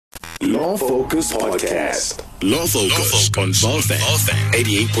Law Focus Podcast. Law Focus on VOW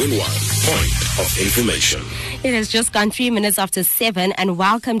 88.1. Point of information. It has just gone 3 minutes after 7, and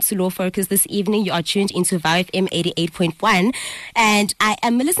welcome to Law Focus this evening. You are tuned into VOW 88.1, and I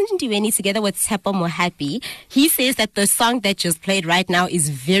am Millicent Ndiweni together with Tshepo Mohapi. He says that the song that just played right now is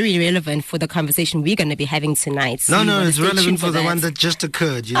very relevant for the conversation we're going to be having tonight. So it's relevant for the one that just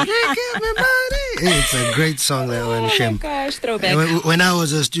occurred. You know? It's a great song, that one, Shem. Oh my gosh, throwback. When I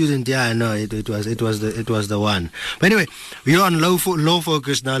was a student, I know it was the one. But anyway, we are on Law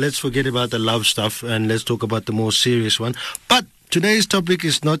Focus now. Let's forget about the love stuff and let's talk about the more serious one. But today's topic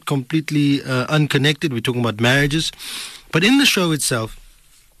is not completely unconnected. We're talking about marriages. But in the show itself,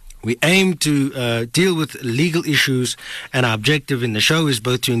 we aim to deal with legal issues, and our objective in the show is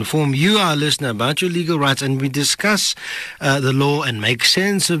both to inform you, our listener, about your legal rights, and we discuss the law and make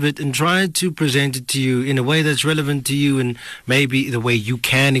sense of it and try to present it to you in a way that's relevant to you and maybe the way you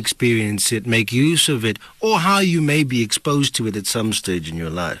can experience it, make use of it, or how you may be exposed to it at some stage in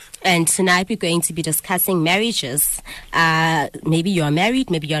your life. And tonight we're going to be discussing marriages. Maybe you're married,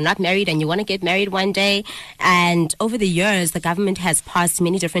 maybe you're not married, and you want to get married one day. And over the years, the government has passed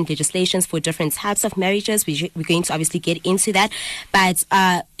many different legislations for different types of marriages. We're going to obviously get into that. But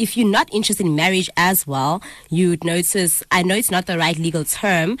if you're not interested in marriage as well, you'd notice, I know it's not the right legal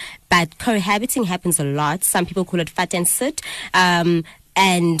term, but cohabiting happens a lot. Some people call it fat and sit.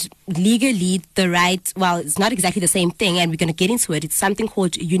 And legally, it's not exactly the same thing, and we're going to get into it. It's something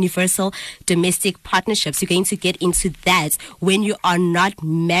called universal domestic partnerships. You're going to get into that when you are not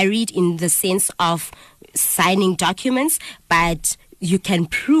married in the sense of signing documents, but you can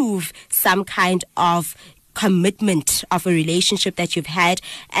prove some kind of commitment of a relationship that you've had,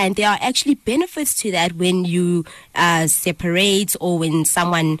 and there are actually benefits to that when you separate or when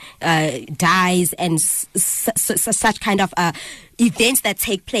someone dies and such kind of events that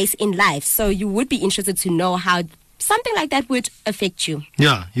take place in life. So you would be interested to know how something like that would affect you.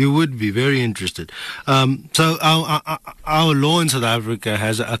 Yeah, you would be very interested. So our law in South Africa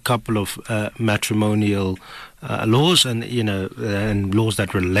has a couple of matrimonial laws, and laws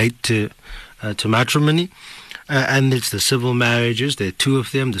that relate to matrimony. And it's the civil marriages. There are two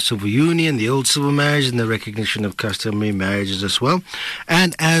of them, the civil union, the old civil marriage, and the recognition of customary marriages as well.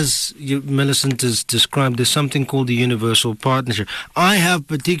 And as Millicent has described, there's something called the universal partnership. I have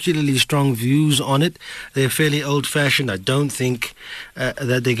particularly strong views on it. They're fairly old-fashioned. I don't think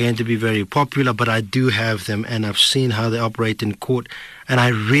that they're going to be very popular, but I do have them, and I've seen how they operate in court. And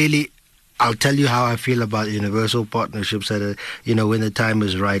I'll tell you how I feel about universal partnerships when the time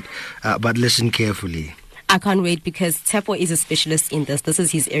is right. But listen carefully. I can't wait because Tshepo is a specialist in this. This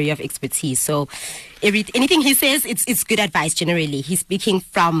is his area of expertise. So anything he says, it's good advice generally. He's speaking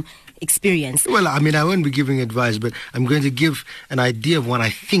from experience. Well, I won't be giving advice, but I'm going to give an idea of what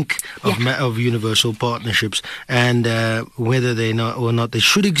I think of universal partnerships and whether they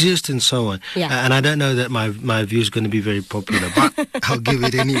should exist and so on. Yeah. And I don't know that my view is going to be very popular, but I'll give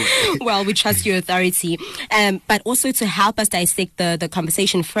it anyway. Well, we trust your authority. But also to help us dissect the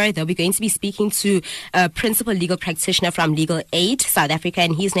conversation further, we're going to be speaking to a principal legal practitioner from Legal Aid South Africa,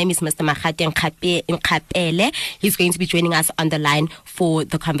 and his name is Mr. Makgate Nkapele. He's going to be joining us on the line for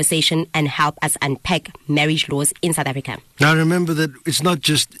the conversation and help us unpack marriage laws in South Africa. Now remember that it's not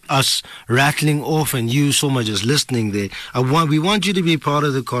just us rattling off and you so much as listening there. We want you to be part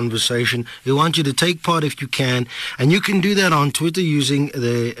of the conversation. We want you to take part if you can, and you can do that on Twitter using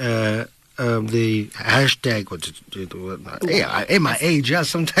the hashtag. In my age,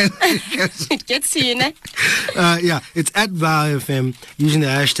 sometimes it gets to you, ne? It's at VOW FM using the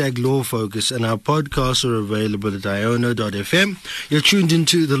hashtag Law Focus, and our podcasts are available at iono.fm. You're tuned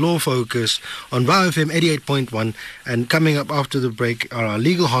into the Law Focus on VOW FM 88.1, and coming up after the break are our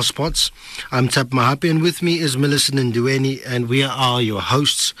legal hotspots. I'm Tshepo Mohapi, and with me is Millicent Ndiweni, and we are your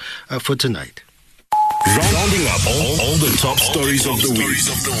hosts for tonight. Rounding up all the top stories of the week.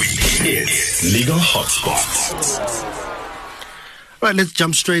 It's Legal Hotspots. Right, let's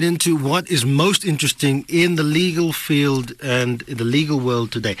jump straight into what is most interesting in the legal field and in the legal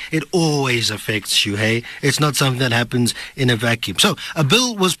world today. It always affects you, hey? It's not something that happens in a vacuum. So, a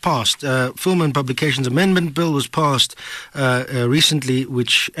bill was passed, Film and Publications Amendment Bill was passed recently,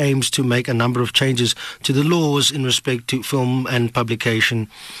 which aims to make a number of changes to the laws in respect to film and publication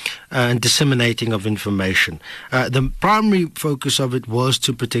and disseminating of information. The primary focus of it was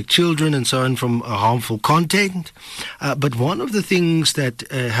to protect children and so on from harmful content, but one of the things that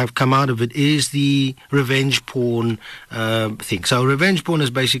have come out of it is the revenge porn thing. So revenge porn is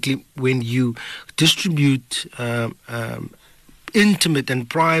basically when you distribute intimate and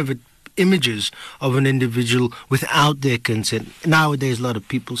private images of an individual without their consent. Nowadays, a lot of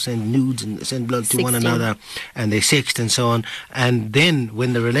people send nudes and send blood to one another, and they sext and so on. And then,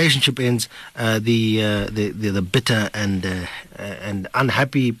 when the relationship ends, the bitter and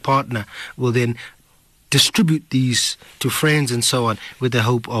unhappy partner will then distribute these to friends and so on with the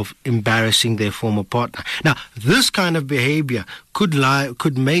hope of embarrassing their former partner. Now, this kind of behavior could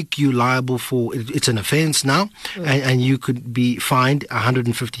make you liable for, it's an offense now, and you could be fined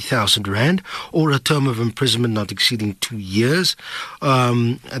 150,000 rand or a term of imprisonment not exceeding 2 years.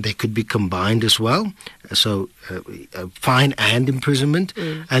 They could be combined as well. So, fine and imprisonment.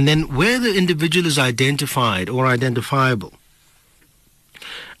 And then where the individual is identified or identifiable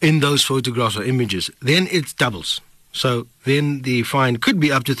in those photographs or images, then it doubles. So then the fine could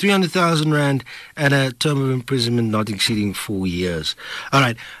be up to 300,000 rand and a term of imprisonment not exceeding 4 years. All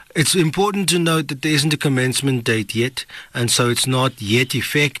right. It's important to note that there isn't a commencement date yet, and so it's not yet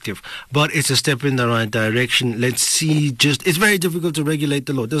effective, but it's a step in the right direction. Let's see, it's very difficult to regulate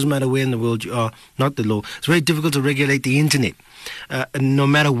the law. It doesn't matter where in the world you are, not the law. It's very difficult to regulate the internet, no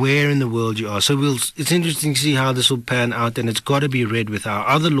matter where in the world you are. So it's interesting to see how this will pan out, and it's got to be read with our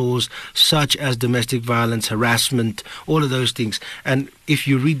other laws, such as domestic violence, harassment, all of those things. And if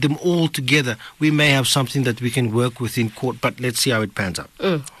you read them all together, we may have something that we can work with in court, but let's see how it pans out.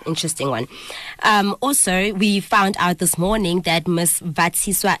 Interesting one. Also, we found out this morning that Ms.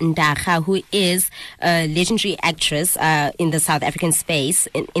 Vatsiswa Ndaga, who is a legendary actress in the South African space,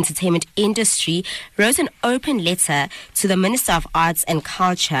 in entertainment industry, wrote an open letter to the Minister of Arts and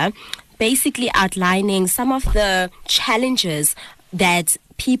Culture, basically outlining some of the challenges that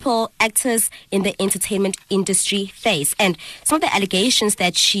actors in the entertainment industry face. And some of the allegations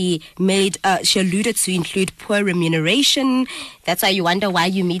that she alluded to include poor remuneration. That's why you wonder why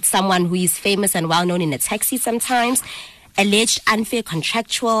you meet someone who is famous and well known in a taxi sometimes. Alleged unfair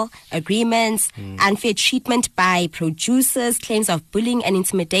contractual agreements, unfair treatment by producers, claims of bullying and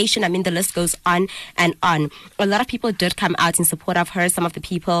intimidation. I mean, the list goes on and on. A lot of people did come out in support of her. Some of the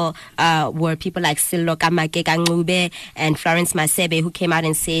people were people like Sello Kamake Kangube and Florence Masebe, who came out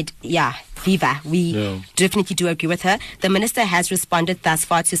and said, yeah, Viva, we definitely do agree with her. The minister has responded thus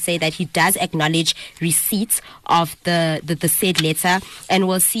far to say that he does acknowledge receipt of the said letter, and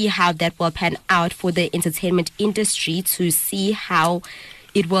we'll see how that will pan out for the entertainment industry to see how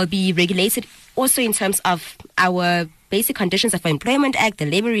it will be regulated. Also in terms of our Basic Conditions of Employment Act, the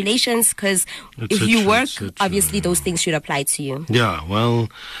labor relations, because if you work, obviously those things should apply to you. Yeah, well,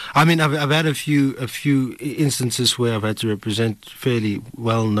 I mean, I've had a few instances where I've had to represent fairly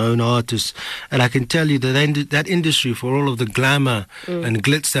well-known artists, and I can tell you that that industry, for all of the glamour and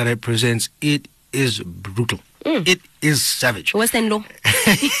glitz that it presents, it is brutal. It is savage. Worse than law.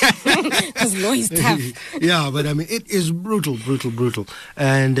 Because law is tough. Yeah, but I mean, it is brutal.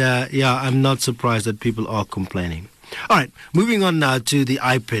 And I'm not surprised that people are complaining. All right, moving on now to the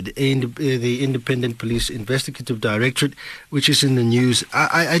IPID, the Independent Police Investigative Directorate, which is in the news.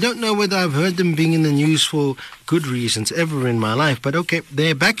 I don't know whether I've heard them being in the news for good reasons ever in my life, but okay,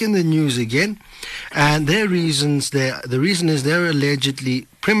 they're back in the news again. And the reason is they're allegedly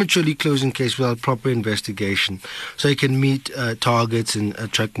prematurely closing case without proper investigation, so they can meet targets and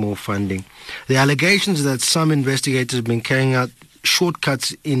attract more funding. The allegations that some investigators have been carrying out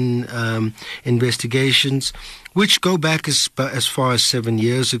shortcuts in investigations, which go back as far as 7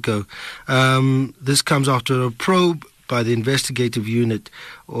 years ago. This comes after a probe by the investigative unit,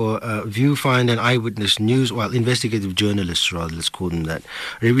 or Viewfind and Eyewitness News, well, investigative journalists rather, let's call them that,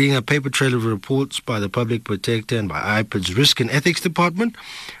 revealing a paper trail of reports by the Public Protector and by IPID's Risk and Ethics Department,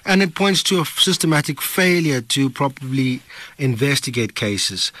 and it points to a systematic failure to properly investigate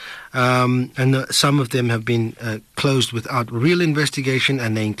cases. And some of them have been closed without real investigation,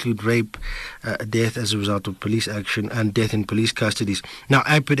 and they include rape, death as a result of police action, and death in police custodies. Now,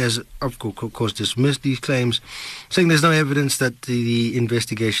 IPID has, of course, dismissed these claims, saying there's no evidence that the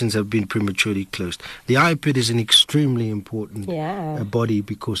investigations have been prematurely closed. The IPID is an extremely important body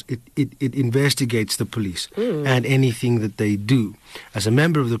because it investigates the police and anything that they do. As a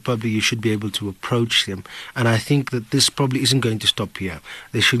member of the public, you should be able to approach them, and I think that this probably isn't going to stop here.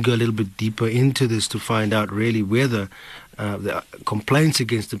 They should go a little bit deeper into this to find out really whether the complaints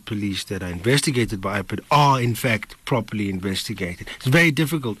against the police that are investigated by IPID are in fact properly investigated. It's very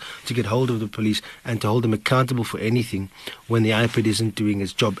difficult to get hold of the police and to hold them accountable for anything when the IPID isn't doing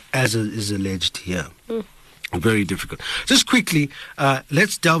its job as is alleged here. Very difficult. Just quickly,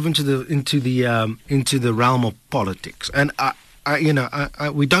 let's delve into the realm of politics. And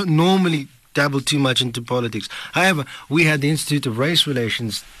we don't normally dabble too much into politics. However, we had the Institute of Race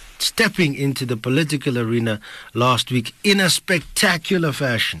Relations stepping into the political arena last week in a spectacular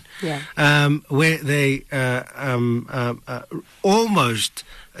fashion, where they almost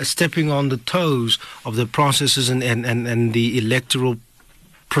stepping on the toes of the processes and the electoral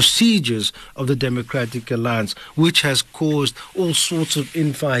procedures of the Democratic Alliance, which has caused all sorts of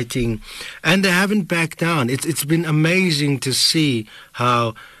infighting, and they haven't backed down. It's been amazing to see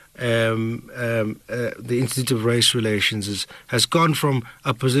how the Institute of Race Relations has gone from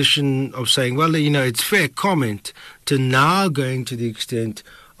a position of saying, well, it's fair comment, to now going to the extent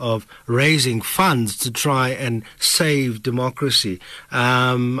of raising funds to try and save democracy.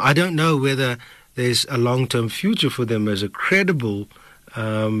 I don't know whether there's a long-term future for them as a credible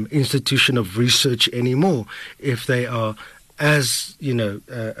institution of research anymore if they are as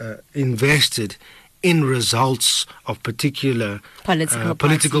invested in results of particular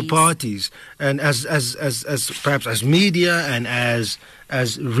political parties, and as perhaps as media and as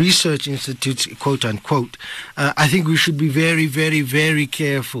research institutes, quote unquote. I think we should be very, very, very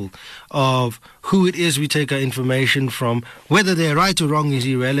careful of who it is we take our information from. Whether they're right or wrong is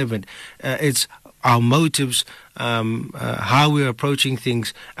irrelevant. It's our motives, how we're approaching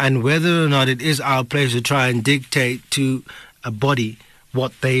things, and whether or not it is our place to try and dictate to a body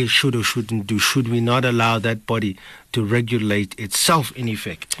what they should or shouldn't do. Should we not allow that body to regulate itself, in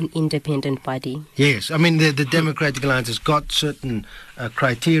effect? An independent body. Yes. I mean, the Democratic Alliance has got certain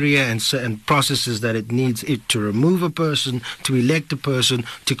criteria and certain processes that it needs it to remove a person, to elect a person,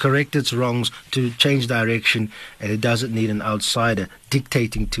 to correct its wrongs, to change direction, and it doesn't need an outsider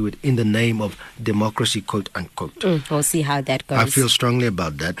dictating to it in the name of democracy, quote unquote. We'll see how that goes. I feel strongly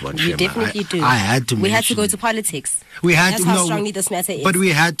about that one, You definitely do. I had to. We had to go to politics. That's how strongly this matter is. But we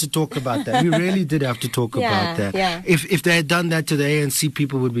had to talk about that. We really did have to talk about that. Yeah. If they had done that to the ANC,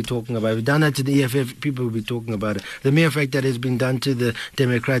 people would be talking about it. If they had done that to the EFF, people would be talking about it. The mere fact that it's been done to the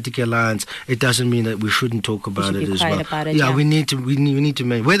Democratic Alliance, it doesn't mean that we shouldn't talk about it as well. About it, we need to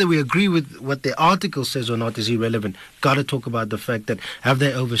make, whether we agree with what the article says or not is irrelevant. Got to talk about the fact that have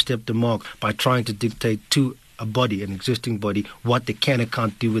they overstepped the mark by trying to dictate to a body, an existing body, what they can and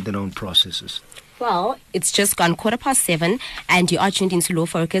can't do with their own processes. Well, it's just gone 7:15, and you are tuned into Law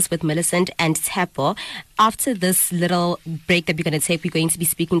Focus with Millicent and Tsepo. After this little break that we're going to take, we're going to be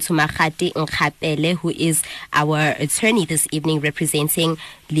speaking to Makgate Nkgapele, who is our attorney this evening representing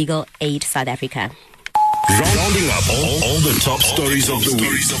Legal Aid South Africa. Rounding up all the top stories of the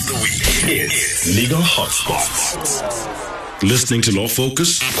week. It's Legal Hotspots. Listening to Law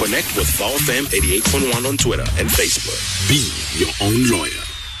Focus? Connect with VowFM 88.1 on Twitter and Facebook. Be your own lawyer.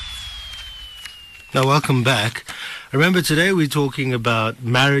 Now, welcome back. Remember, today we're talking about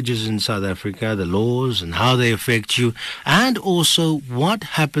marriages in South Africa, the laws and how they affect you, and also what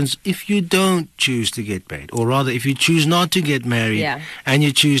happens if you don't choose to get married, or rather if you choose not to get married and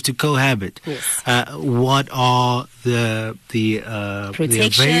you choose to cohabit. Yes. What are the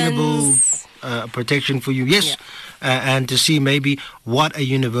available protection for you? Yes. And to see maybe what a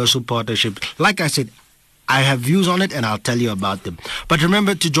universal partnership. Like I said, I have views on it and I'll tell you about them. But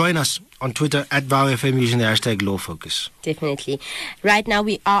remember to join us on Twitter at VowFM using the hashtag LawFocus. Definitely. Right now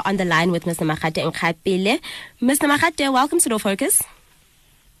we are on the line with Mr. Makgate Nkgapele. Mr. Makgate, welcome to Law Focus.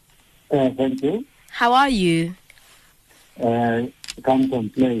 Thank you. How are you? Can't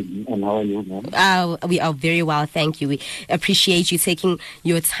complain. And how are you, ma'am? We are very well, thank you. We appreciate you taking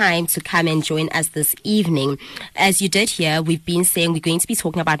your time to come and join us this evening. As you did hear, we've been saying we're going to be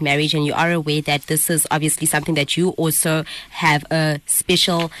talking about marriage, and you are aware that this is obviously something that you also have a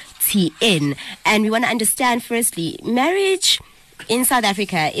specialty in. And we want to understand, firstly, marriage in South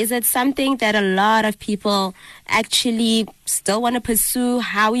Africa, is it something that a lot of people actually still want to pursue?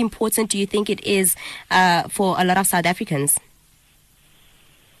 How important do you think it is for a lot of South Africans?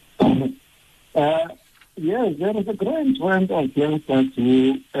 Yes, there is a growing trend of youngsters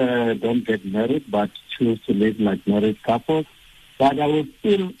who don't get married but choose to live like married couples. But I would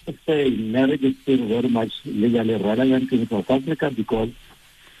still say marriage is still very much legally relevant in South Africa, because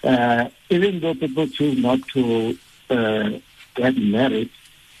even though people choose not to get married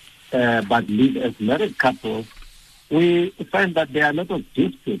but live as married couples, we find that there are a lot of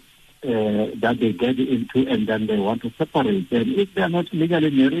disputes that they get into, and then they want to separate. And if they are not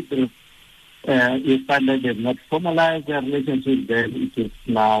legally married, you find that they've not formalized their relationship, then it is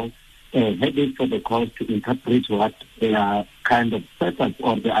now a headache for the court to interpret what their kind of setup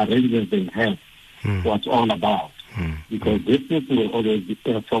or the arrangement they have was all about. Because these people will always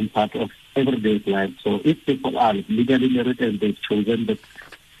form part of everyday life. So if people are legally married and they've chosen the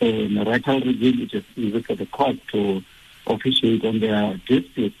marital regime, it is easy for the court to officiate on their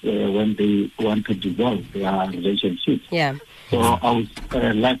disputes when they want to dissolve their relationship. Yeah. So I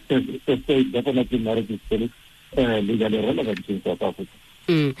would like to say definitely marriage is still legally relevant in South Africa.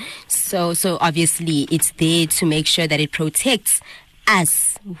 So obviously it's there to make sure that it protects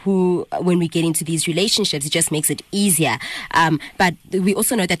us who, when we get into these relationships, it just makes it easier. But we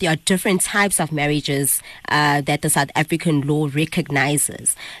also know that there are different types of marriages that the South African law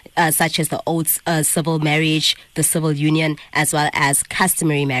recognizes, such as the old civil marriage, the civil union, as well as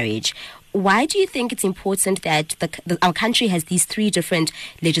customary marriage. Why do you think it's important that our country has these three different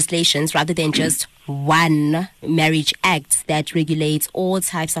legislations rather than just one marriage act that regulates all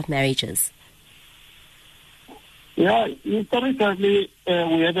types of marriages? Yeah, historically,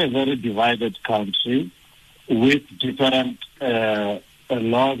 we have a very divided country with different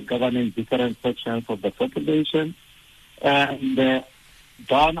laws governing different sections of the population. And the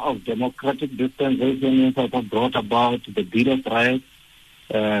dawn of democratic dispensation in South Africa brought about the Bill of Rights,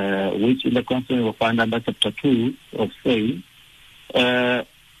 which in the Constitution will find under Chapter 2 of say.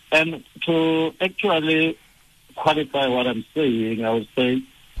 And to actually qualify what I'm saying, I would say,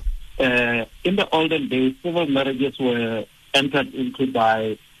 in the olden days, civil marriages were entered into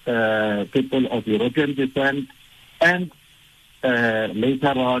by people of European descent and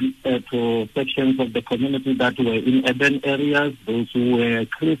later on to sections of the community that were in urban areas, those who were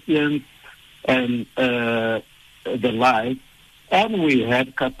Christians and the like. And we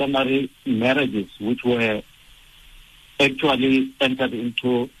had customary marriages, which were actually entered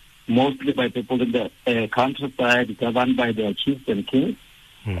into mostly by people in the countryside, governed by their chiefs and kings.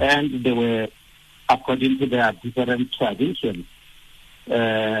 And they were according to their different traditions.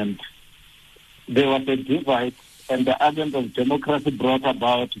 And there was a divide, and the advent of democracy brought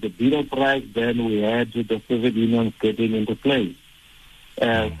about the Bill of Rights. Then we had the civil unions getting into place.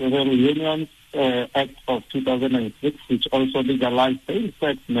 Civil Unions Act of 2006, which also legalized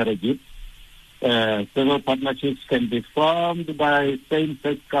same-sex marriages. Civil partnerships can be formed by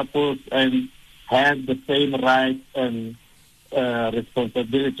same-sex couples and have the same rights and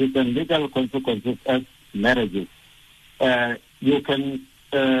responsibilities and legal consequences as marriages. You can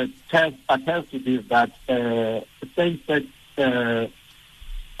attest to this that same-sex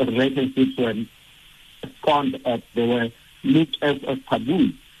relationships were scorned at, they were looked as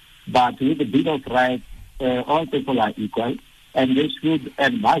taboo. But with the Bill of Rights, all people are equal, and they should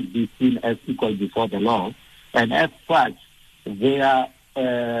and must be seen as equal before the law. And as such, their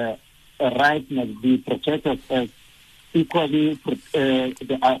rights must be protected as equally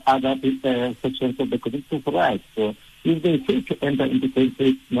the other sections of the Constitution rights. So if they seek to enter into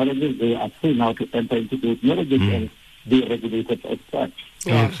same-sex marriages, they are free now to enter into those marriages and be regulated as such.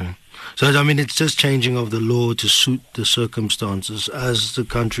 Yeah. Okay. So, I mean, it's just changing of the law to suit the circumstances as the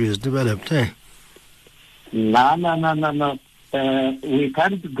country has developed, eh? No. We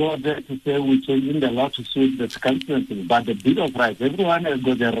can't go there to say we're changing the law to suit the circumstances, but the Bill of Rights, everyone has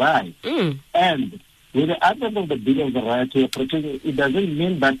got the right. And with the advent of the Bill of Rights, it doesn't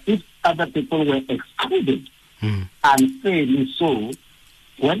mean that if other people were excluded unfairly so,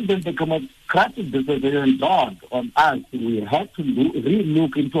 when the democratic decision dawned on us, we had to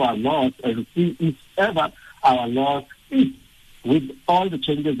re-look into our laws and see if ever our laws fit with all the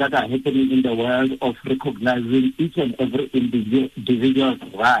changes that are happening in the world of recognizing each and every individual's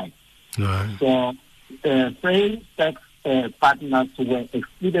rights. Right. So same-sex partners were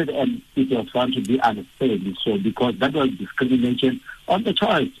excluded, and it was found to be unfairly so, because that was discrimination on the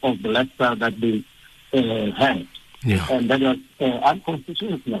choice of the lifestyle that they had. Yeah. And that was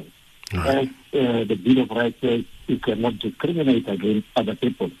unconstitutional. Right. As the Bill of Rights says, you cannot discriminate against other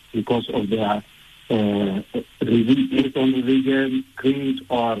people because of their religion, creed,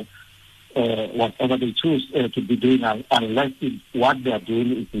 or whatever they choose to be doing, unless what they are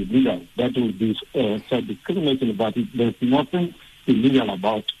doing is illegal. That will be self-discrimination, but there's nothing illegal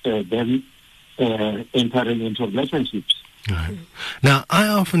about them entering into relationships. Right. Now, I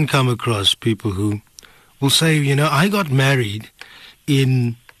often come across people who will say, you know, I got married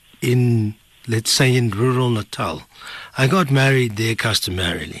in let's say in rural Natal. I got married there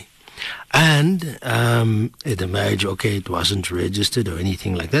customarily. And the marriage, okay, it wasn't registered or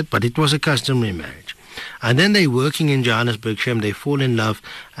anything like that, but it was a customary marriage. And then they're working in Johannesburg, they fall in love,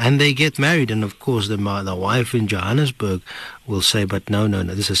 and they get married. And of course, the wife in Johannesburg will say, but no,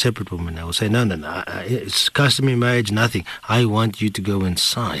 this is a separate woman. I will say, no, it's customary marriage, nothing. I want you to go and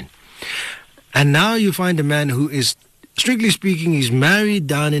sign. And now you find a man who is, strictly speaking, he's married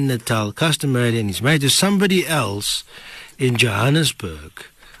down in Natal, customarily, and he's married to somebody else in Johannesburg.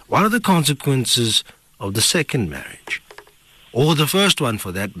 What are the consequences of the second marriage? Or the first one,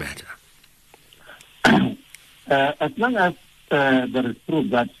 for that matter? As long as there is proof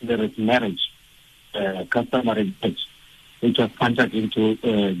that there is marriage, customary marriage, which was entered into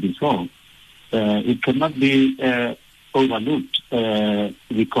before, it cannot be overlooked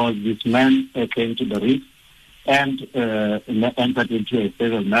because this man came to the reef and entered into a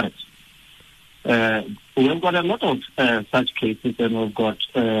state of marriage. We've got a lot of such cases, and we've got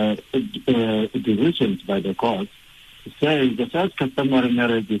decisions by the court saying the first customary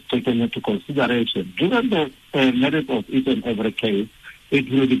marriage is taken into consideration. Given the merit of each and every case, it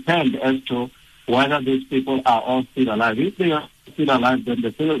will depend as to whether these people are all still alive. If they are still alive, then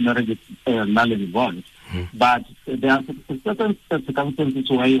the civil marriage is null and void. But there are certain circumstances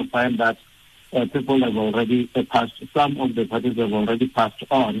where you find that people have already passed, some of the parties have already passed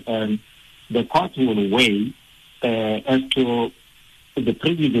on, and the court will weigh as to the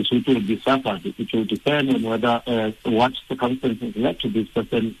prejudice which will be suffered. It will depend on whether what circumstances led to this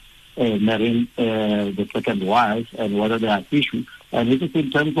person marrying the second wife and whether there are issues. And if it's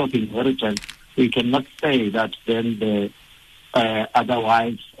in terms of inheritance, we cannot say that then the other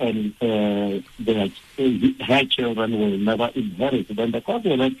wives and her children will never inherit. Then the court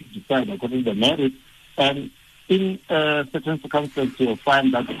will have to decide according to the merit. And in certain circumstances, you'll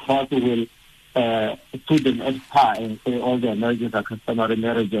find that the court will put them at par and say all their marriages are customary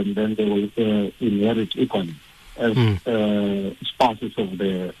marriage, and then they will inherit equally as spouses of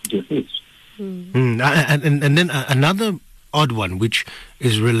the deceased. And then another odd one, which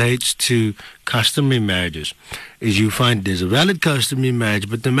relates to customary marriages, is you find there's a valid customary marriage,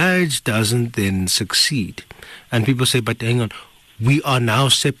 but the marriage doesn't then succeed. And people say, but hang on, we are now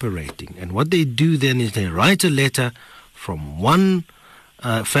separating. And what they do then is they write a letter from one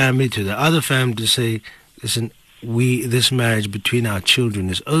family to the other family to say, listen, this marriage between our children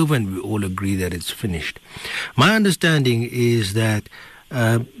is over, and we all agree that it's finished. My understanding is that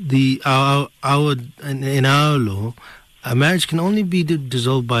in our law, a marriage can only be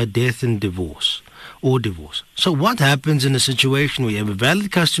dissolved by death and divorce, or divorce. So what happens in a situation where you have a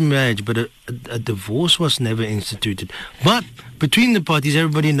valid customary marriage, but a divorce was never instituted? But between the parties,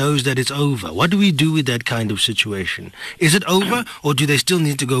 everybody knows that it's over. What do we do with that kind of situation? Is it over, or do they still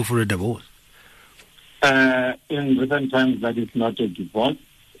need to go for a divorce? In recent times, that is not a divorce.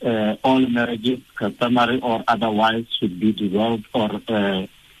 All marriages, customary or otherwise, should be dissolved or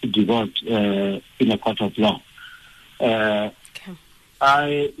divorced in a court of law.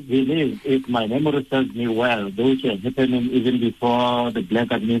 I believe, if my memory serves me well, those were happening even before the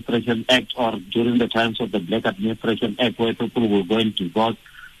Black Administration Act or during the times of the Black Administration Act, where people were going to divorce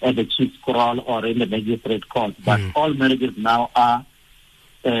at the chief scroll or in the magistrate court. But all marriages now are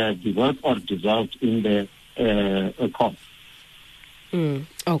divorced or dissolved in the court.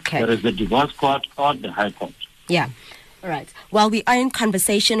 Okay. There is the divorce court or the high court. Yeah. All right. Well, we are in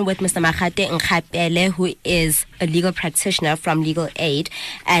conversation with Mr. Makgate Nkgapele, who is a legal practitioner from Legal Aid,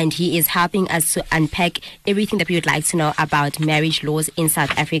 and he is helping us to unpack everything that we would like to know about marriage laws in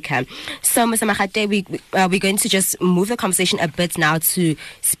South Africa. So, Mr. Makgate, we're going to just move the conversation a bit now to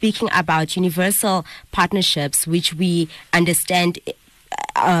speaking about universal partnerships, which we understand.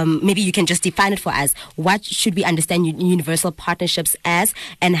 Maybe you can just define it for us. What should we understand universal partnerships as,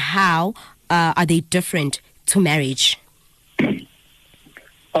 and how are they different to marriage?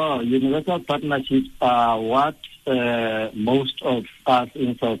 Universal partnerships are what most of us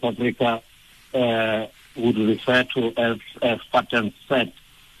in South Africa would refer to as pattern set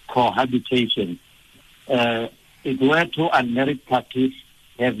cohabitation. It where two unmarried parties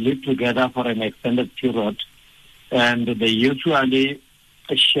have lived together for an extended period, and they usually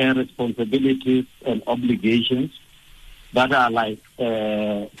share responsibilities and obligations that are like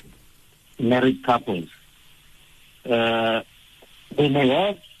married couples. They may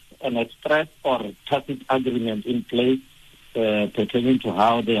have an express or tacit agreement in place pertaining to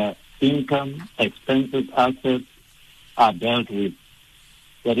how their income, expenses, assets are dealt with.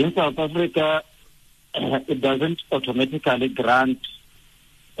 But in South Africa, it doesn't automatically grant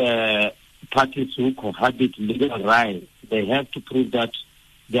parties who cohabit legal rights. They have to prove that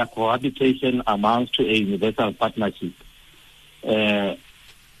their cohabitation amounts to a universal partnership.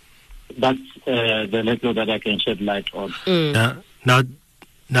 That's the little that I can shed light on.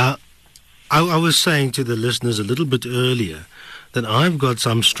 Now, I was saying to the listeners a little bit earlier that I've got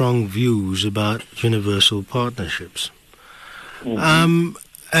some strong views about universal partnerships. And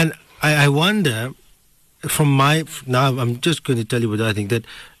I wonder, now I'm just going to tell you what I think, that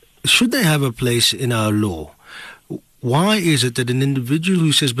should they have a place in our law? Why is it that an individual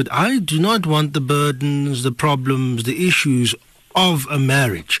who says, but I do not want the burdens, the problems, the issues of a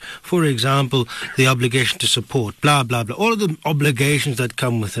marriage, for example, the obligation to support, blah, blah, blah, all of the obligations that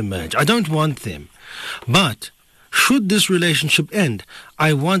come with a marriage, I don't want them. But should this relationship end,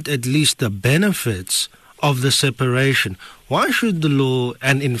 I want at least the benefits of the separation. Why should the law,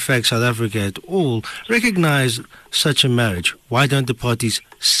 and in fact South Africa at all, recognize such a marriage? Why don't the parties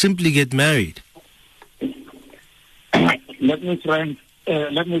simply get married? Let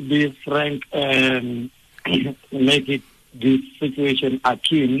me be frank and make it this situation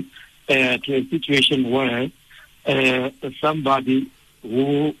akin to a situation where somebody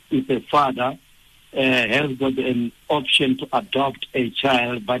who is a father has got an option to adopt a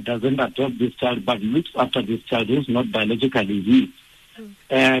child but doesn't adopt this child but looks after this child who's not biologically his.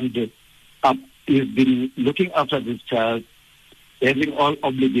 And he's been looking after this child, having all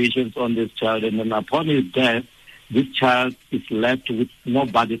obligations on this child, and then upon his death, this child is left with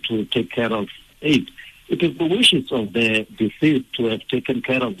nobody to take care of it. It is the wishes of the deceased to have taken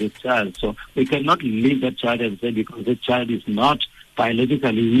care of this child. So we cannot leave that child and say because the child is not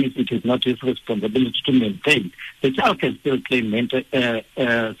biologically his, it is not his responsibility to maintain. The child can still claim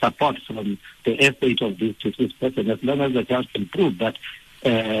support from the estate of this deceased person as long as the child can prove that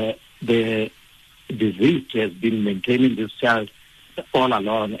the deceased has been maintaining this child all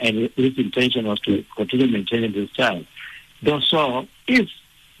along and his intention was to continue maintaining this child. So if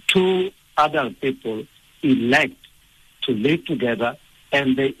two adult people elect to live together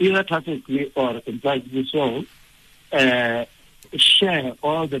and they either tacitly or impliedly so share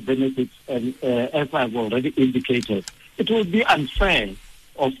all the benefits, and as I've already indicated, it would be unfair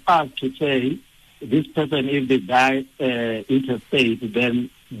of us to say this person, if they die interstate, then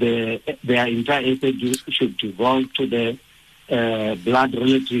their entire estate should devolve to the blood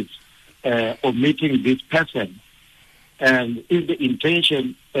relatives, omitting this person. And if the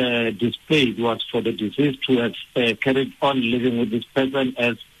intention displayed was for the deceased to have carried on living with this person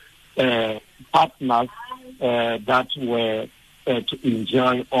as partners that were to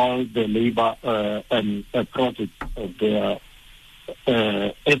enjoy all the labor and profits of their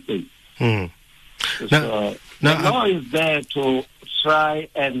estate. So the law is there to try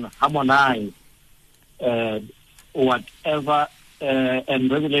and harmonize whatever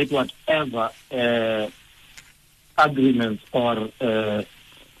and regulate whatever agreements or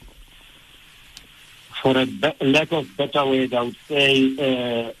for a lack of better word, I would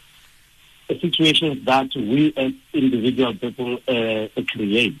say situations that we as individual people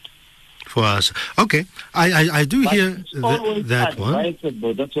create for us. Okay, I do but hear that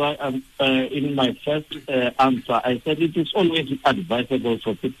one. That's why in my first answer I said it is always advisable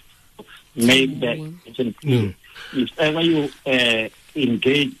for people to make the intention clear. If ever you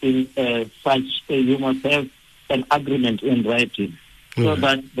engage in such, you must have an agreement in writing so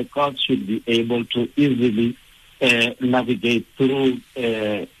that the court should be able to easily navigate through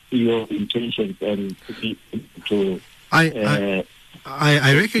your intentions and to. I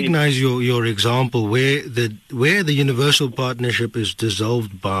recognize your example where the universal partnership is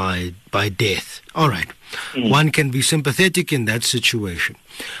dissolved by death. All right, one can be sympathetic in that situation,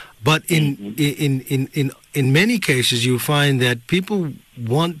 but in many cases you find that people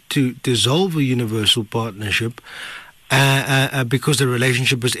want to dissolve a universal partnership because the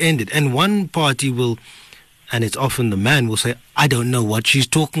relationship has ended, and one party will. And it's often the man will say, I don't know what she's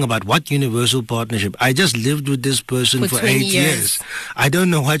talking about. What universal partnership? I just lived with this person for 8 years. I don't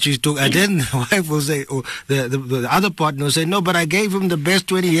know what she's talking. And then the wife will say, or the other partner will say, no, but I gave him the best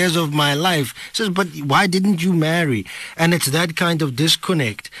 20 years of my life. Says, but why didn't you marry? And it's that kind of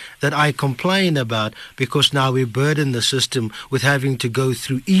disconnect that I complain about, because now we burden the system with having to go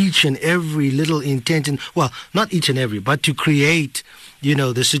through each and every little intention. Well, not each and every, but to create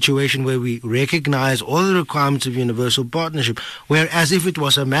the situation where we recognize all the requirements of universal partnership, whereas if it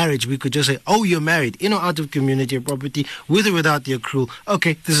was a marriage, we could just say, oh, you're married, in or out of community or property, with or without the accrual.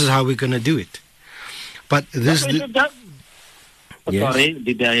 Okay, this is how we're going to do it. But this... Sorry,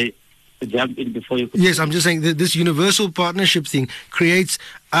 did I jump in before you could... Yes, I'm just saying that this universal partnership thing creates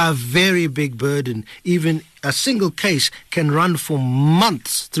a very big burden. Even a single case can run for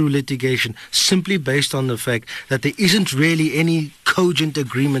months through litigation simply based on the fact that there isn't really any cogent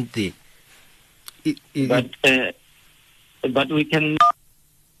agreement there. But we can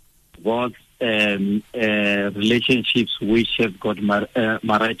work relationships which have got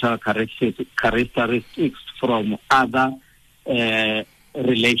marital characteristics from other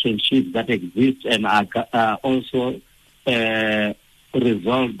relationships that exist and are also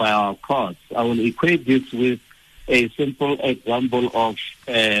resolved by our courts. I will equate this with a simple example of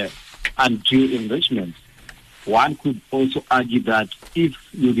undue enrichment. One could also argue that if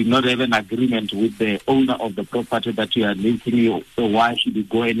you did not have an agreement with the owner of the property that you are leasing, so why should you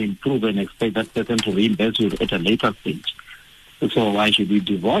go and improve and expect that person to reimburse you at a later stage? So why should we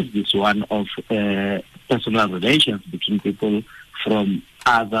divorce this one of personal relations between people from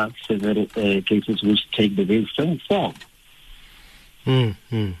other severe cases which take the very same form.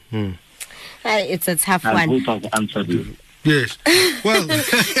 It's a tough I one. hope I've answered you. Yes. Well,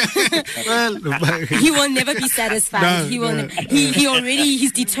 He will never be satisfied. No, he will. no.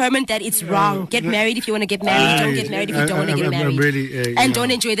 He's determined that it's wrong. Get married if you want to get married. Don't get married if you don't want to get married. Really, And don't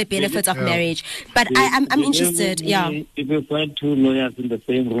enjoy the benefits of marriage. But I'm interested. Yeah. If you find two lawyers in the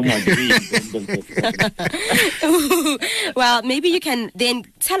same room agreeing, Well, maybe you can then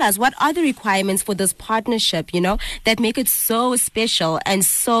tell us what are the requirements for this partnership, that make it so special and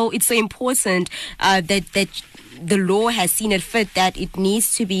so it's so important that the law has seen it fit that it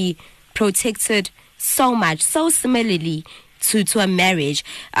needs to be protected so much, so similarly to a marriage.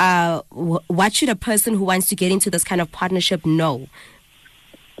 What should a person who wants to get into this kind of partnership know?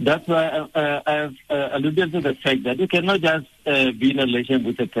 that's why I've alluded to the fact that you cannot just be in a relationship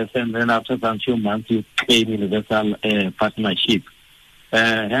with a person and after some few months you claim universal partnership.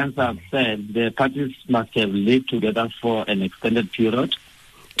 Hence, I've said the parties must have lived together for an extended period.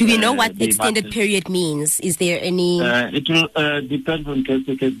 Do we know what extended period means? Is there any... It will depend on case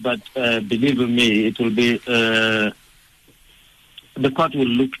to case, but believe me, it will be... the court will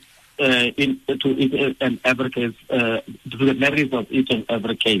look into each and every case, to the merits of each and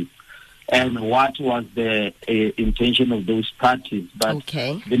every case, and what was the intention of those parties. But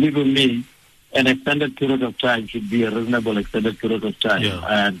believe me, an extended period of time should be a reasonable extended period of time.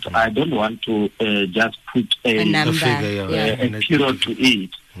 Yeah. And I don't want to just put a number, a period to it,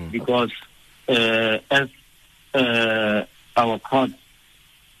 because as our court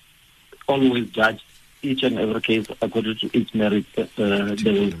always judge each and every case according to its merit, they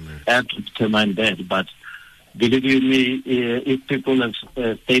will have to determine that. But believe me, if people have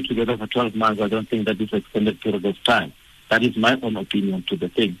stayed together for 12 months, I don't think that is an extended period of time. That is my own opinion to the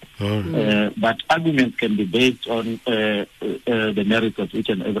thing. But arguments can be based on the merits of each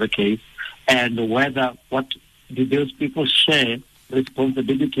and every case, and whether what do those people share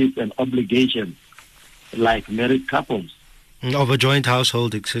responsibilities and obligations like married couples. Of a joint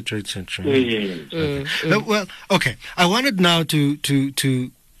household, etc., etc. Well, okay. I wanted now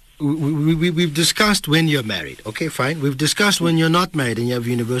we've discussed when you're married. Okay, fine. We've discussed when you're not married and you have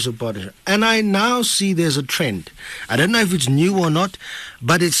universal partnership. And I now see there's a trend. I don't know if it's new or not,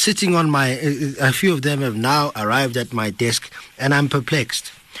 but it's sitting on my... a few of them have now arrived at my desk, and I'm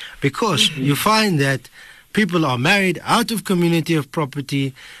perplexed. Because you find that people are married out of community of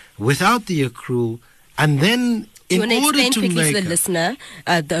property, without the accrual, and then... Do you want to explain quickly to the listener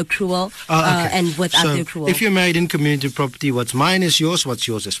the accrual and without the accrual? If you're married in community property, what's mine is yours, what's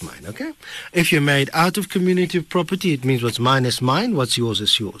yours is mine, okay? If you're married out of community property, it means what's mine is mine, what's yours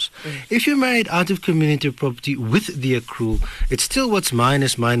is yours. If you're married out of community property with the accrual, it's still what's mine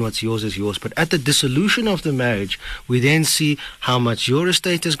is mine, what's yours is yours. But at the dissolution of the marriage, we then see how much your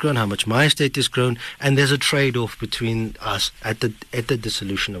estate has grown, how much my estate has grown, and there's a trade-off between us at the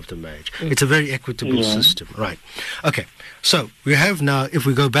dissolution of the marriage. It's a very equitable system, right? Okay, so we have now, if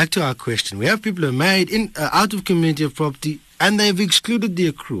we go back to our question, we have people who are married in out of community of property and they've excluded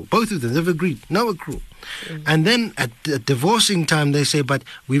the accrual. Both of them, they've agreed, no accrual. And then at the divorcing time, they say, but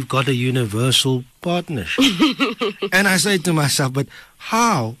we've got a universal partnership. And I say to myself, but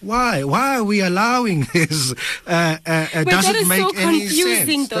how? Why? Why are we allowing this? Does it make any sense?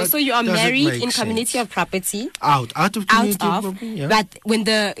 Confusing, though. So you are married in community of property. Out of community of property. Yeah. But when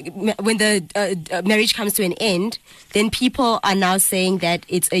the marriage comes to an end, then people are now saying that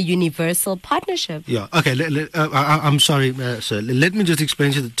it's a universal partnership. Yeah. Okay. I'm sorry, sir. Let me just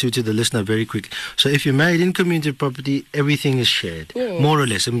explain to the listener very quickly. So if you're married in community of property, everything is shared, more or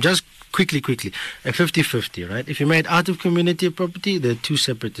less. I'm just quickly, a 50-50, right? If you're married out of community of property, there are two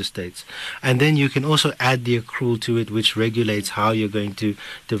separate estates. And then you can also add the accrual to it, which regulates how you're going to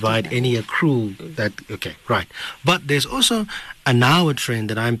divide any accrual right. But there's also now a trend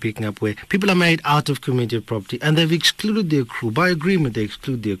that I'm picking up where people are married out of community of property and they've excluded the accrual. By agreement, they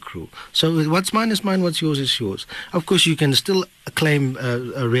exclude the accrual. So what's mine is mine, what's yours is yours. Of course, you can still claim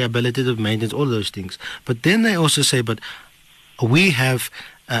a rehabilitative maintenance, all those things. But then they also say, but we have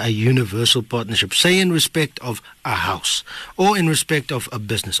a universal partnership, say in respect of a house, or in respect of a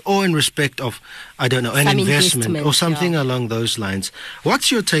business, or in respect of, I don't know, an investment or something along those lines. What's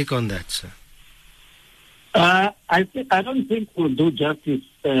your take on that, sir? I don't think we'll do justice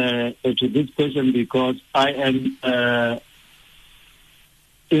to this question, because I am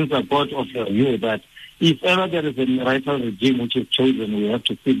in support of your view that if ever there is a marital regime which is chosen, we have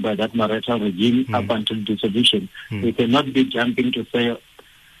to stick by that marital regime up until dissolution. We cannot be jumping to say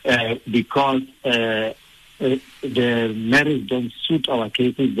because the marriage don't suit our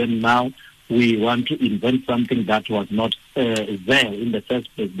cases, then now we want to invent something that was not there in the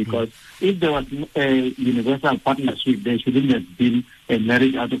first place. Because if there was a universal partnership, there shouldn't have been a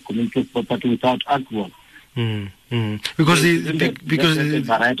marriage out of community property without alcohol. Because they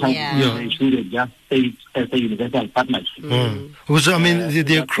should have just stayed as a universal partnership. Because I mean,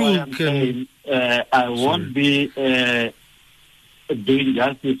 the accrual can. I won't be doing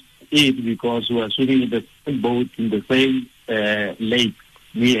justice to it because we are swimming in the same boat in the same lake,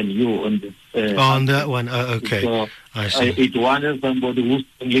 me and you on this. On that one, okay. So I see. It wanted somebody who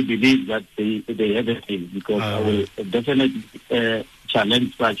strongly believes that they have a thing, because I will definitely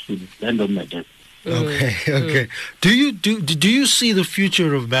challenge such to stand on my desk. Okay. Do you see the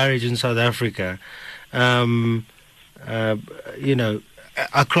future of marriage in South Africa?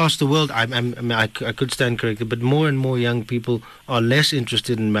 Across the world, I could stand corrected, but more and more young people are less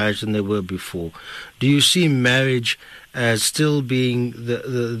interested in marriage than they were before. Do you see marriage as still being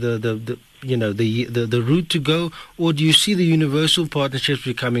the route to go, or do you see the universal partnerships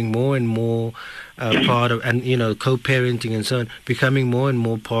becoming more and more part of, and co-parenting and so on, becoming more and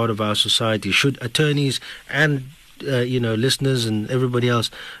more part of our society? Should attorneys and listeners and everybody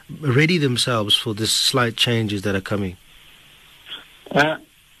else ready themselves for this slight changes that are coming?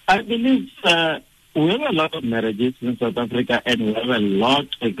 I believe we have a lot of marriages in South Africa, and we have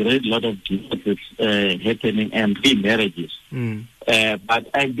a great lot of divorces happening and remarriages. But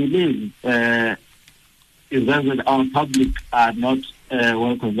I believe that our public are not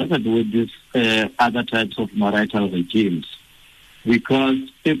well conversant with these other types of marital regimes,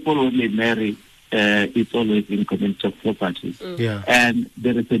 because people, when they marry, it's always in community of property. And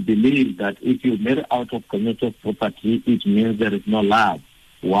there is a belief that if you marry out of community of property, it means there is no love.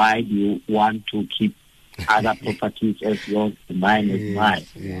 Why do you want to keep other properties as yours, mine as mine?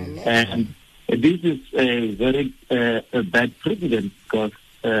 And this is a very bad precedent, because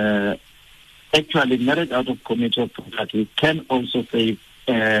actually marriage out of community of property can also save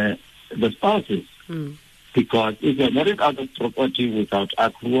the spouses. Because if you're married out of property without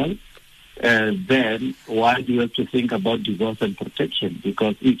accrual, then why do you have to think about divorce and protection?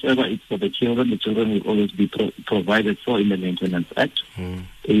 Because if ever it's for the children will always be provided for in the Maintenance Act.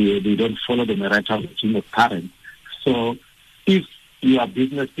 They don't follow the marital regime of parents. So if you are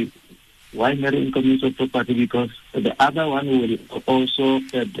business people, why marry in community of property? Because the other one will also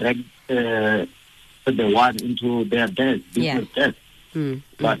drag the one into their debt, business debt.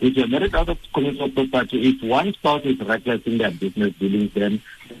 But if you're married out of community of property, if one spouse is reckless in their business dealings, then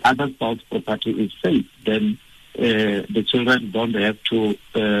the other spouse's property is safe. Then the children don't have to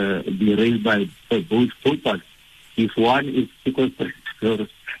be raised by both parties. If one is sequestered,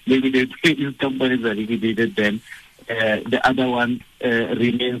 maybe his companies are liquidated, then the other one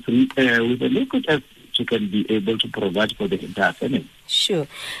remains with a liquid asset who can be able to provide for the entire family. Sure.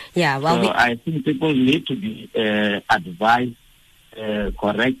 Yeah. Well, so I think people need to be advised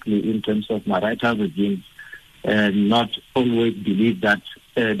correctly in terms of marital regimes, and not always believe that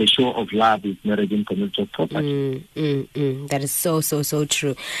the show of love is marriage in community of property. That is so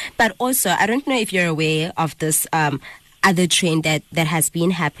true. But also, I don't know if you're aware of this other trend that has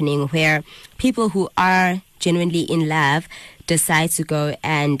been happening, where people who are genuinely in love decide to go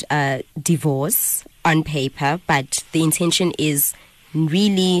and divorce on paper, but the intention is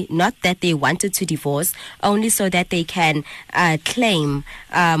really not that they wanted to divorce, only so that they can claim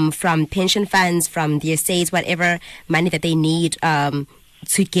from pension funds, from the estates, whatever money that they need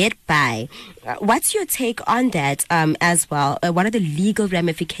to get by. What's your take on that as well? What are the legal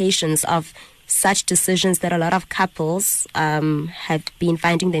ramifications of such decisions that a lot of couples have been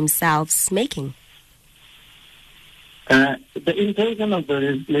finding themselves making? The intention of the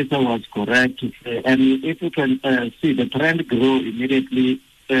legislator was correct, and if you can see the trend grow immediately,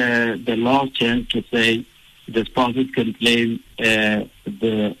 the law changed to say the spouses can claim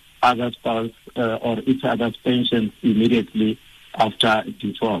the other spouse or each other's pensions immediately after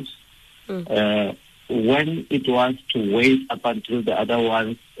divorce. When it was to wait up until the other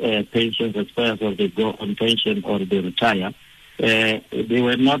one's pensions expire, or they go on pension or they retire, there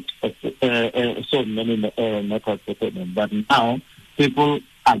were not so many methods for payment. But now people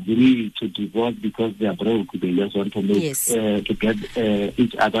agree to divorce because they are broke. They just want to make to get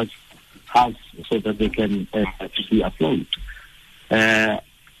each other's house so that they can be afloat.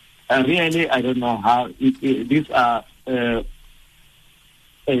 Really, I don't know how these are a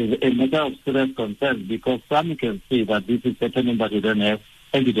matter of serious concern, because some can see that this is happening, but you don't have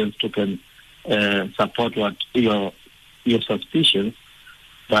evidence to can support what your suspicions.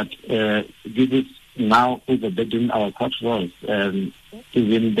 But this is now overburdening our court rolls, and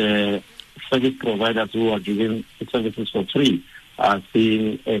even the service providers who are giving services for free are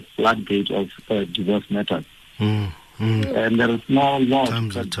seeing a floodgate of divorce matters. And there is no law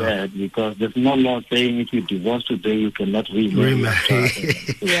for that, because there's no law saying if you divorce today, you cannot remarry.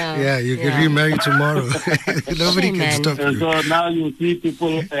 Yeah, you can remarry tomorrow. Nobody can stop you. So now you see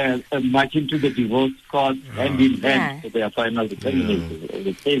people marching to the divorce court hand in hand to their final determination of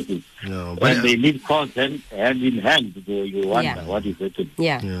the cases. When they leave court hand in hand, you wonder what is it.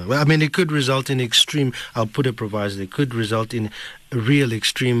 Well, I mean, it could result in extreme, I'll put a proviso, it could result in real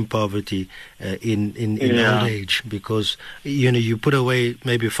extreme poverty in old age, because you put away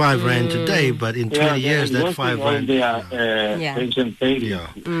maybe 5 rand today, but in 20 years that 5 rand pension savings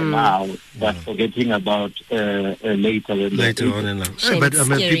now, but forgetting about later on in life. But I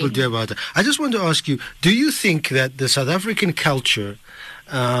mean, people do about that. I just want to ask you, do you think that the South African culture,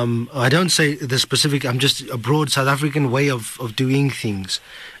 I don't say the specific, I'm just a broad South African way of doing things,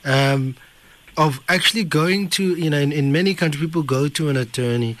 of actually going to, in many countries, people go to an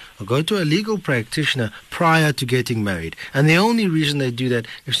attorney or go to a legal practitioner prior to getting married. And the only reason they do that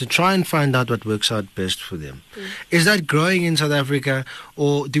is to try and find out what works out best for them. Is that growing in South Africa,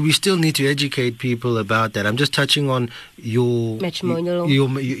 or do we still need to educate people about that? I'm just touching on your matrimonial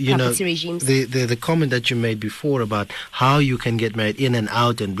regimes. The comment that you made before about how you can get married in and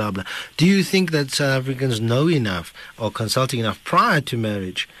out and blah, blah. Do you think that South Africans know enough or consulting enough prior to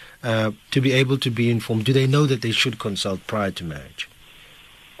marriage to be able to be informed? Do they know that they should consult prior to marriage?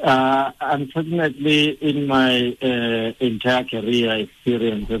 Unfortunately, in my entire career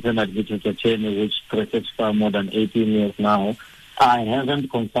experience as an advocate attorney, which stretches for more than 18 years now, I haven't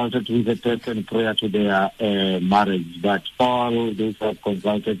consulted with a person prior to their marriage, but all those have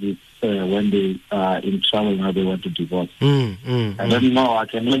consulted with when they are in trouble, now they want to divorce. I don't know, I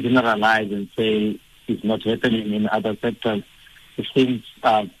cannot generalize and say it's not happening in other sectors. Since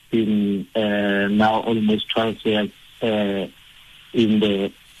I've been now almost 12 years in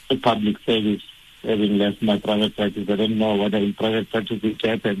the public service, having left my private practice, I don't know whether in private practice it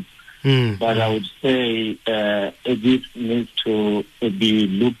happens. But I would say this needs to be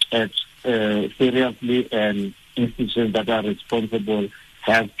looked at seriously, and institutions that are responsible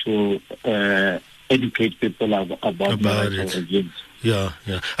have to educate people about it. Yeah.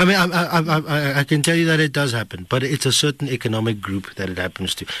 I mean, I can tell you that it does happen, but it's a certain economic group that it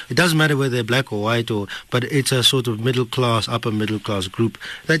happens to. It doesn't matter whether they're black or white, but it's a sort of middle class, upper middle class group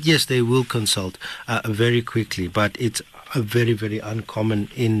that, yes, they will consult very quickly, but it's very, very uncommon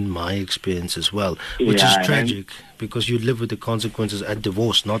in my experience as well, which is tragic, because you live with the consequences at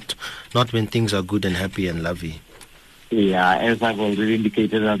divorce, not when things are good and happy and lovely. Yeah, as I've already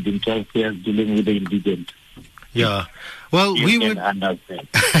indicated, I've been 12 years dealing with the indigent. Yeah. Well, we would understand.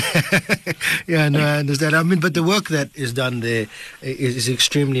 I understand. I mean, but the work that is done there is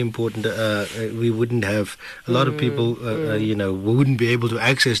extremely important. We wouldn't have a lot of people, we wouldn't be able to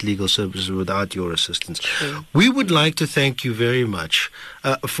access legal services without your assistance. We would like to thank you very much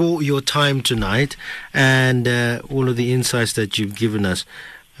for your time tonight and all of the insights that you've given us.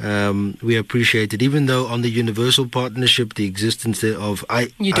 We appreciate it, even though on the universal partnership, the existence thereof,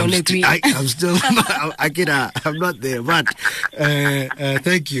 you don't agree. I'm still, I'm not there, but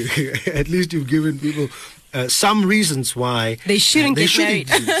thank you. At least you've given people some reasons why they shouldn't get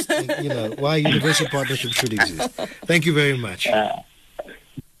married. Exist, why universal partnership should exist. Thank you very much.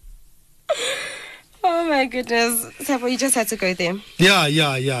 Oh my goodness, Sabo, you just had to go there. Yeah.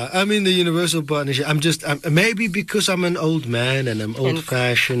 I mean, the universal partnership. I'm maybe because I'm an old man and I'm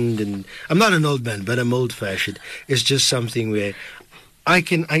old-fashioned, and I'm not an old man, but I'm old-fashioned. It's just something where I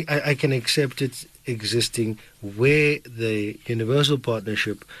can accept it existing, where the universal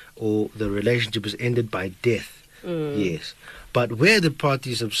partnership or the relationship is ended by death. Yes, but where the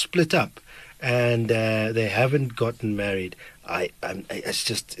parties have split up and they haven't gotten married, it's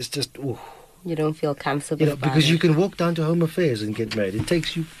just. Ooh. You don't feel comfortable about because it. You can walk down to Home Affairs and get married. It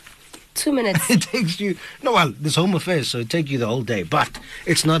takes you 2 minutes. It takes you there's Home Affairs, so it takes you the whole day. But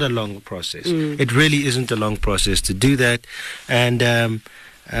it's not a long process. It really isn't a long process to do that. And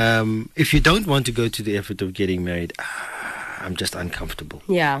if you don't want to go to the effort of getting married, I'm just uncomfortable.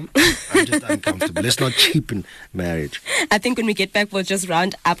 Yeah. I'm just uncomfortable. Let's not cheapen marriage. I think when we get back, we'll just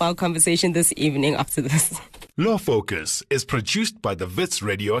round up our conversation this evening after this. Law Focus is produced by the Wits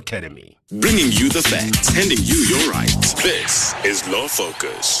Radio Academy, bringing you the facts, handing you your rights. This is Law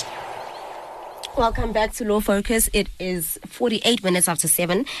Focus. Welcome back to Law Focus. It is 48 minutes after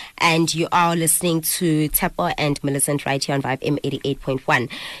 7, and you are listening to Tepo and Millicent right here on Vibe M88.1.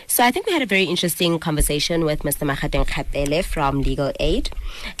 So I think we had a very interesting conversation with Mr. Makgateng Kgapele from Legal Aid,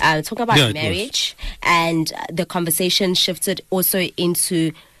 talking about marriage, and the conversation shifted also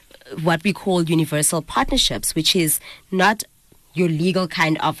into what we call universal partnerships, which is not your legal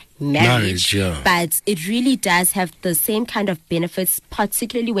kind of marriage. Yeah. But it really does have the same kind of benefits,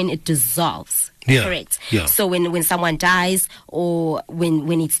 particularly when it dissolves. Yeah. Correct. Yeah. So when someone dies or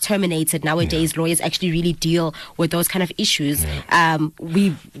when it's terminated, nowadays lawyers actually really deal with those kind of issues.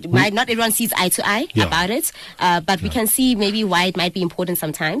 We might not everyone sees eye to eye about it, but we can see maybe why it might be important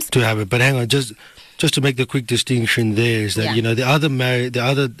sometimes to have it. But hang on, just to make the quick distinction there is that the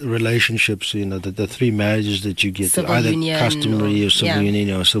other relationships, the three marriages that you get, civil either union customary or civil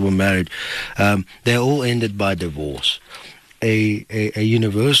union or civil marriage, they're all ended by divorce. A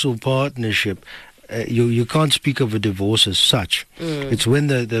universal partnership, you can't speak of a divorce as such. It's when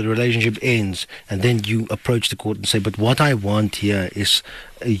the relationship ends and then you approach the court and say, but what I want here is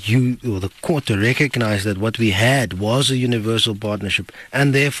you or the court to recognize that what we had was a universal partnership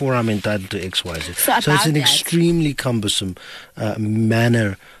and therefore I'm entitled to X, Y, Z. So it's an extremely cumbersome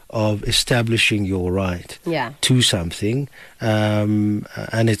manner of establishing your right to something,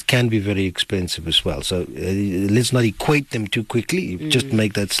 and it can be very expensive as well. So let's not equate them too quickly, just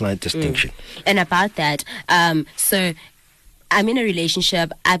make that slight distinction. And about that, so I'm in a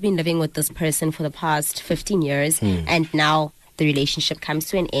relationship. I've been living with this person for the past 15 years, and now the relationship comes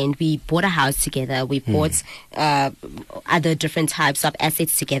to an end. We bought a house together. We bought other different types of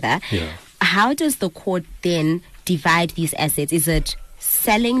assets together. How does the court then divide these assets? Is it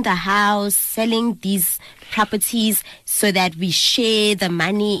selling the house, selling these properties so that we share the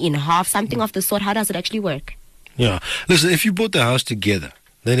money in half, something of the sort? How does it actually work? Yeah. Listen, if you bought the house together,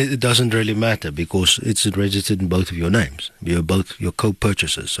 then it doesn't really matter because it's registered in both of your names. You're both your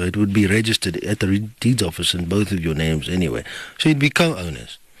co-purchasers. So it would be registered at the deeds office in both of your names anyway. So you'd be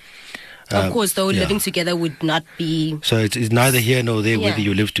co-owners. Of course, though, living together would not be... So it's neither here nor there whether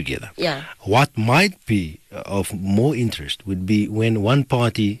you live together. What might be of more interest would be when one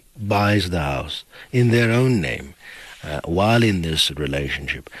party buys the house in their own name while in this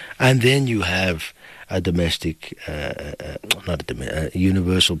relationship. And then you have a domestic,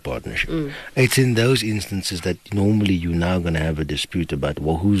 universal partnership. It's in those instances that normally you're now going to have a dispute about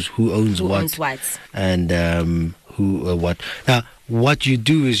who owns what. And what. Now, what you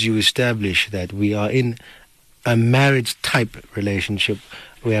do is you establish that we are in a marriage-type relationship.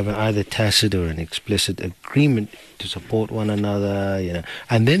 We have an either tacit or an explicit agreement to support one another,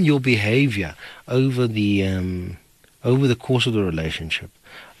 and then your behavior over the course of the relationship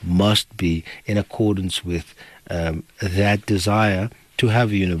must be in accordance with that desire to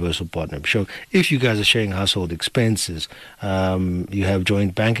have a universal partnership. So if you guys are sharing household expenses, you have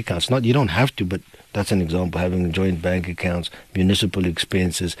joint bank accounts. You don't have to, but that's an example, having joint bank accounts, municipal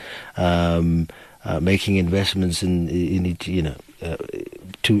expenses, making investments in each,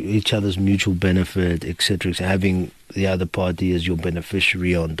 to each other's mutual benefit, etc. Having the other party as your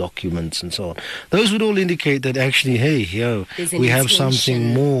beneficiary on documents and so on. Those would all indicate that actually, we have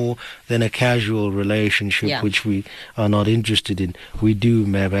something more than a casual relationship which we are not interested in. We do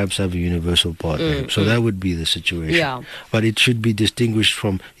perhaps have a universal partner. So that would be the situation. But it should be distinguished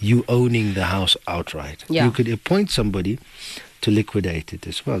from you owning the house outright. You could appoint somebody to liquidate it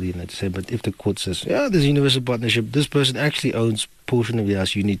as well, to say, but if the court says, there's a universal partnership, this person actually owns a portion of the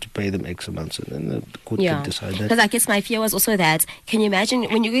house, you need to pay them X amounts, and then the court can decide that. Because I guess my fear was also that, can you imagine,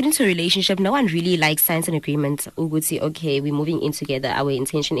 when you get into a relationship, no one really signs an agreement, or would say, okay, we're moving in together, our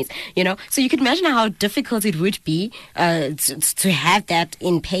intention is, so you could imagine how difficult it would be to have that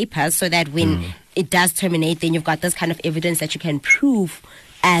in paper, so that when it does terminate, then you've got this kind of evidence that you can prove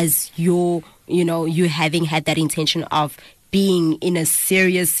as you having had that intention of being in a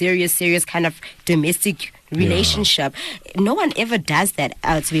serious kind of domestic relationship. No one ever does that,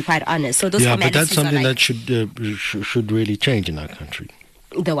 to be quite honest. So those but that's something that should really change in our country.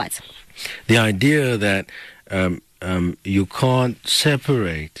 The what? The idea that you can't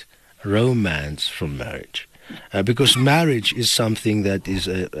separate romance from marriage. Because marriage is something that is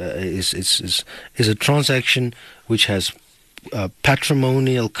a transaction which has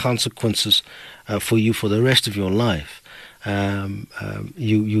patrimonial consequences for you for the rest of your life.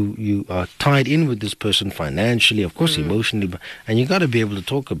 You are tied in with this person financially, of course, emotionally, and you got to be able to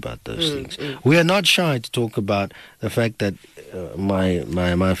talk about those things. We are not shy to talk about the fact that my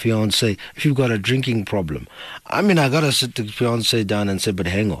fiance, if you've got a drinking problem, I got to sit the fiance down and say, but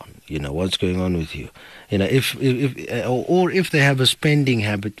hang on, what's going on with you? If they have a spending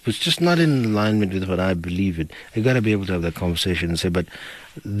habit which is just not in alignment with what I believe in, you got to be able to have that conversation and say, but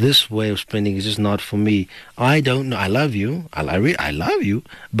this way of spending is just not for me. I don't know. I love you. I love you,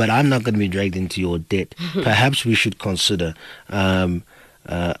 but I'm not going to be dragged into your debt. Perhaps we should consider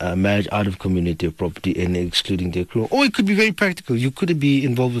marriage out of community of property and excluding the accrual. Or it could be very practical. You could be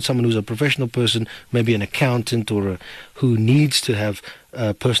involved with someone who's a professional person, maybe an accountant or who needs to have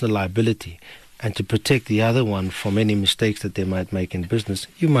personal liability. And to protect the other one from any mistakes that they might make in business,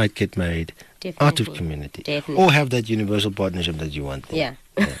 you might get married out of community. Definitely. Or have that universal partnership that you want. Yeah.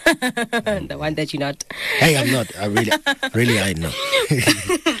 The one that you're not. Hey, I'm not. I know.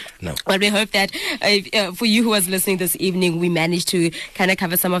 No. Well, we hope that for you who was listening this evening, we managed to kind of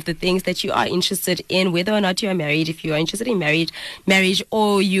cover some of the things that you are interested in, whether or not you are married, if you are interested in marriage,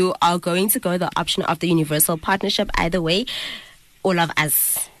 or you are going to go the option of the universal partnership. Either way, all of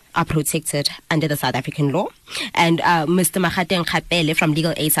us are protected under the South African law. And Mr. Makgateng Kgapele from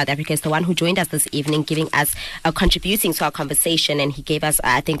Legal Aid South Africa is the one who joined us this evening, giving us, contributing to our conversation. And he gave us,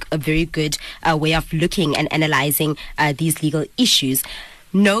 I think, a very good way of looking and analyzing these legal issues.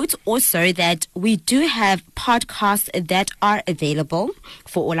 Note also that we do have podcasts that are available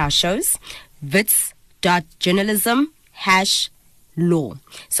for all our shows. wits.journalism/law.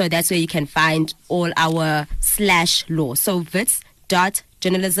 So that's where you can find all our /law. So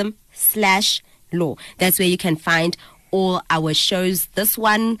wits.journalism/law. That's where you can find all our shows. This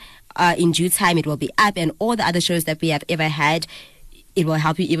one, in due time, it will be up, and all the other shows that we have ever had. It will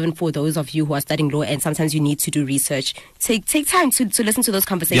help you even for those of you who are studying law, and sometimes you need to do research. Take time to listen to those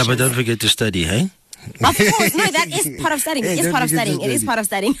conversations. Yeah, but don't forget to study, hey? Of course, no, that is part of studying. It is part of studying. It is part of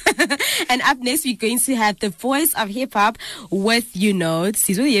studying. And up next, we're going to have the voice of hip hop with,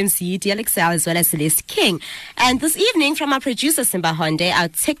 Sizwe MC, DLXL, as well as Celeste King. And this evening, from our producer, Simba Honde, our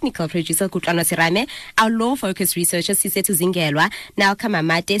technical producer, Kutlana Sirame, our law-focused researcher, Sisetu Zingelwa, Nalka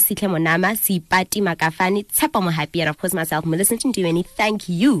Mamate, Sitle Monama, Sipati Makafani, Tsepo Mohapi, and of course myself, Millicent Ndiweni. Thank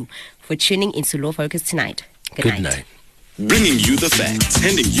you for tuning into Law Focus tonight. Good night. Bringing you the facts,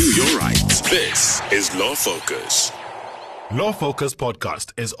 handing you your rights. This is Law Focus. Law Focus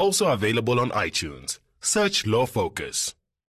podcast is also available on iTunes. Search Law Focus.